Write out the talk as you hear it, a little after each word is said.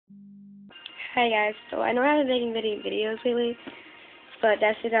Hi guys, so I know I haven't been making videos lately, but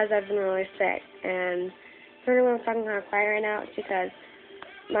that's because I've been really sick, and the reason I'm talking kind of quiet right now is because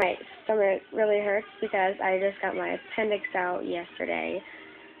my stomach really hurts because I just got my appendix out yesterday.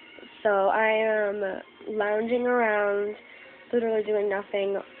 So I am lounging around, literally doing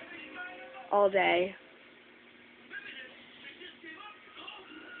nothing all day.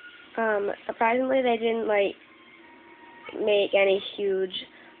 Surprisingly, they didn't make any huge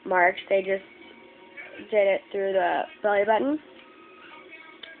marks. They just did it through the belly button,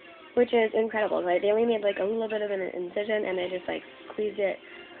 which is incredible. Like, they only made a little bit of an incision, and they just squeezed it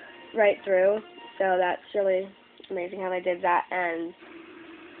right through. So that's really amazing how they did that. And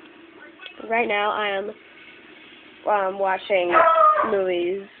right now I am watching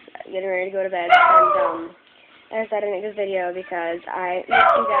movies, getting ready to go to bed. And I decided to make this video because I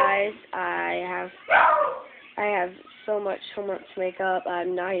miss you guys. I have so much homework to make up.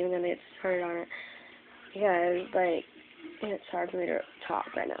 I'm not even gonna get started on it because it's hard for me to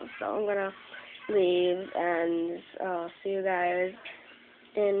talk right now. So I'm gonna leave, and I'll see you guys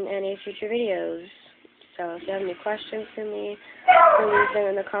in any future videos. So if you have any questions for me, please leave them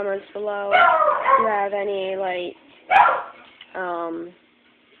in the comments below. If you have any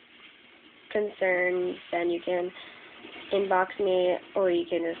concerns, then you can inbox me, or you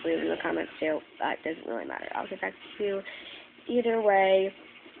can just leave them in the comments too. That doesn't really matter. I'll get back to you either way.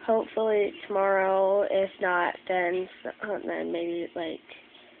 Hopefully tomorrow. If not, then maybe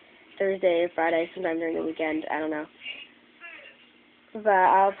Thursday, Friday, sometime during the weekend. I don't know. But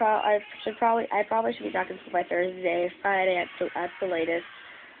I probably should be back in school by Thursday, Friday at the latest.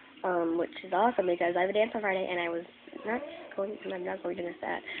 Which is awesome because I have a dance on Friday, and I'm not going to miss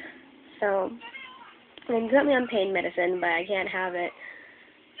that. So they got me on pain medicine, but I can't have it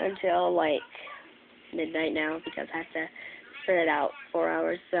until midnight now because I have to spit it out 4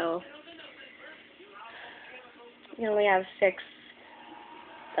 hours. So you only have 6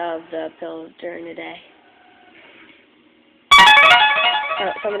 of the pills during the day.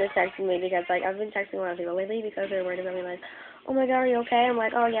 Someone is texting me because I've been texting a lot of people lately because they're worried about me, oh my god, are you okay? I'm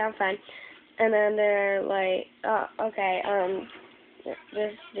like, oh yeah, I'm fine. And then they're like, oh, okay,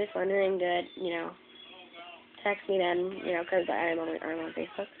 just wondering, good, text me then, because I'm on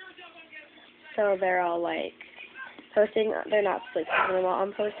Facebook. So they're all posting. They're not posting them all.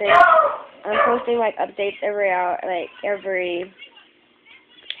 I'm posting updates every hour,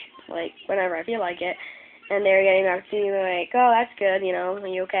 whenever I feel like it. And they're getting back to me oh, that's good, are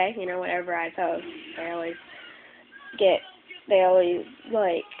you okay? Whatever I post. They always get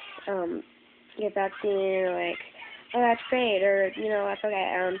back to me and oh, that's great, or that's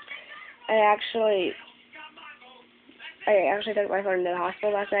okay. I actually took my phone to the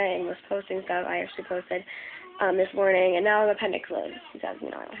hospital last night and was posting stuff. I actually posted this morning, and now I'm appendix-less because I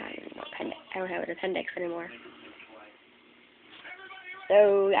don't have an appendix anymore.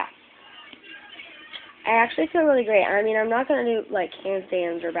 So yeah, I actually feel really great. I mean, I'm not gonna do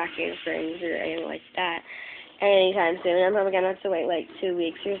handstands or back handsprings or anything like that anytime soon. I'm probably gonna have to wait 2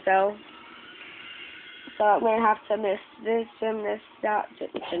 weeks or so. So I'm going to have to miss this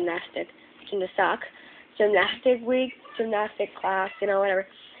gymnastic week, gymnastic class, whatever.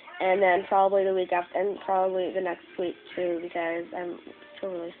 And then probably the week after, and probably the next week too, because I'm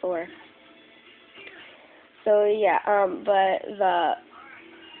still really sore. So yeah, but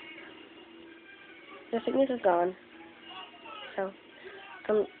the sickness is gone. So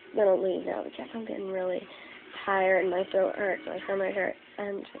I'm going to leave now because I'm getting really tired and my throat hurts, my stomach hurts,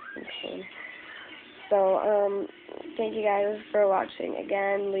 I'm just in pain. So, thank you guys for watching.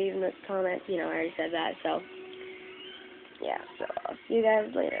 Again, leave in the comments. I already said that. So, yeah. So, I'll see you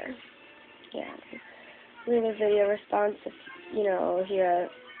guys later. Yeah. Leave a video response if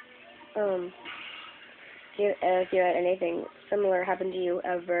if you had anything similar happen to you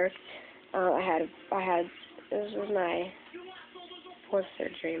ever. This was my 4th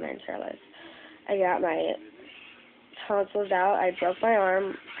surgery in my entire life. I got my tonsils out. I broke my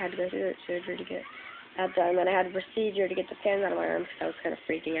arm. Had to go through the surgery to get that done. Then I had a procedure to get the pins out of my arm because I was kind of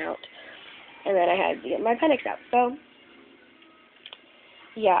freaking out. And then I had to get my appendix out. So,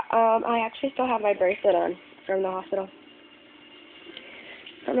 yeah, I actually still have my bracelet on from the hospital.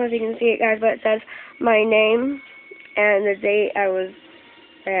 I don't know if you can see it, guys, but it says my name and the date I was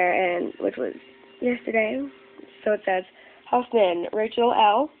there, and which was yesterday. So it says Hoffman, Rachel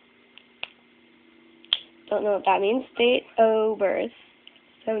L. Don't know what that means. Date of birth,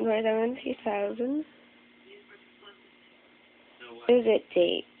 7/27/2000. Visit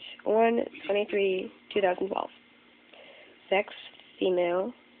date, 1/23/2012. Sex,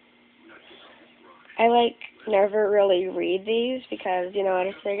 female. I like never really read these because, you know,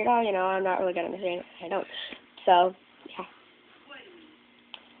 I just figured, oh, you know, I'm not really gonna understand it. I don't. So, yeah.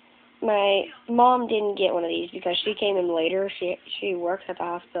 My mom didn't get one of these because she came in later. She works at the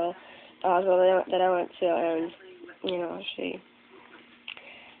hospital that I went to, and, you know, she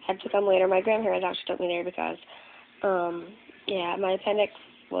had to come later. My grandparents actually took me there because, yeah, my appendix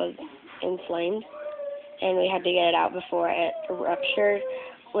was inflamed, and we had to get it out before it ruptured,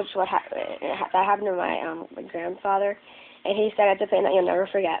 which that happened to my grandfather, and he said it's a pain that you'll never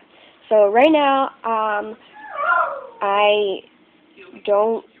forget. So right now, I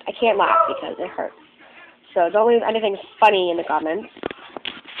can't laugh because it hurts. So don't leave anything funny in the comments.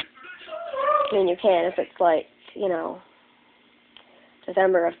 I mean, you can if it's like, you know,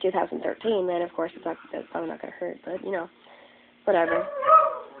 December of 2013, then of course it's probably not going to hurt, but, you know, whatever.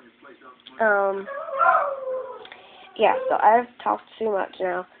 Yeah, so I've talked too much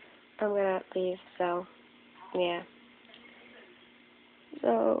now. I'm going to leave, so, yeah.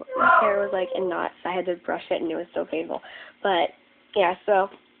 So, my hair was like in knots. I had to brush it and it was so painful. But, yeah, so,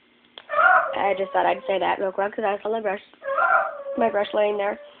 I just thought I'd say that real quick because I saw my brush laying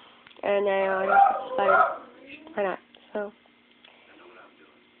there. And I just decided, why not? So,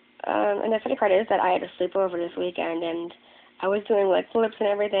 and the funny part is that I had a sleepover this weekend, and I was doing like flips and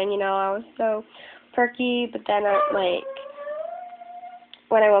everything, you know. I was so perky, but then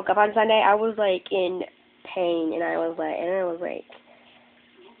when I woke up on Sunday, I was like in pain, and I was like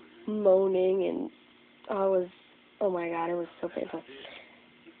moaning, and oh my god, it was so painful.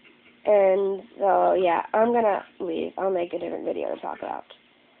 And so yeah, I'm gonna leave. I'll make a different video to talk about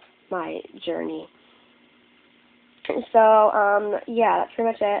my journey. So, yeah, that's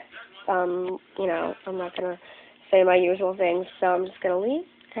pretty much it. You know, I'm not gonna say my usual things, so I'm just gonna leave,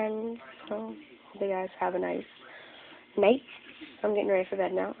 and so hope you guys have a nice night. I'm getting ready for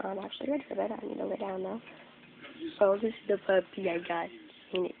bed now. I'm actually ready for bed. I need to lay down now. So this is the puppy I got.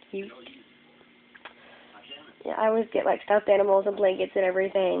 Isn't it cute? Yeah, I always get like stuffed animals and blankets and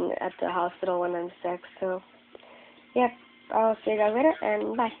everything at the hospital when I'm sick, so yeah, I'll see you guys later,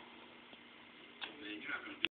 and bye.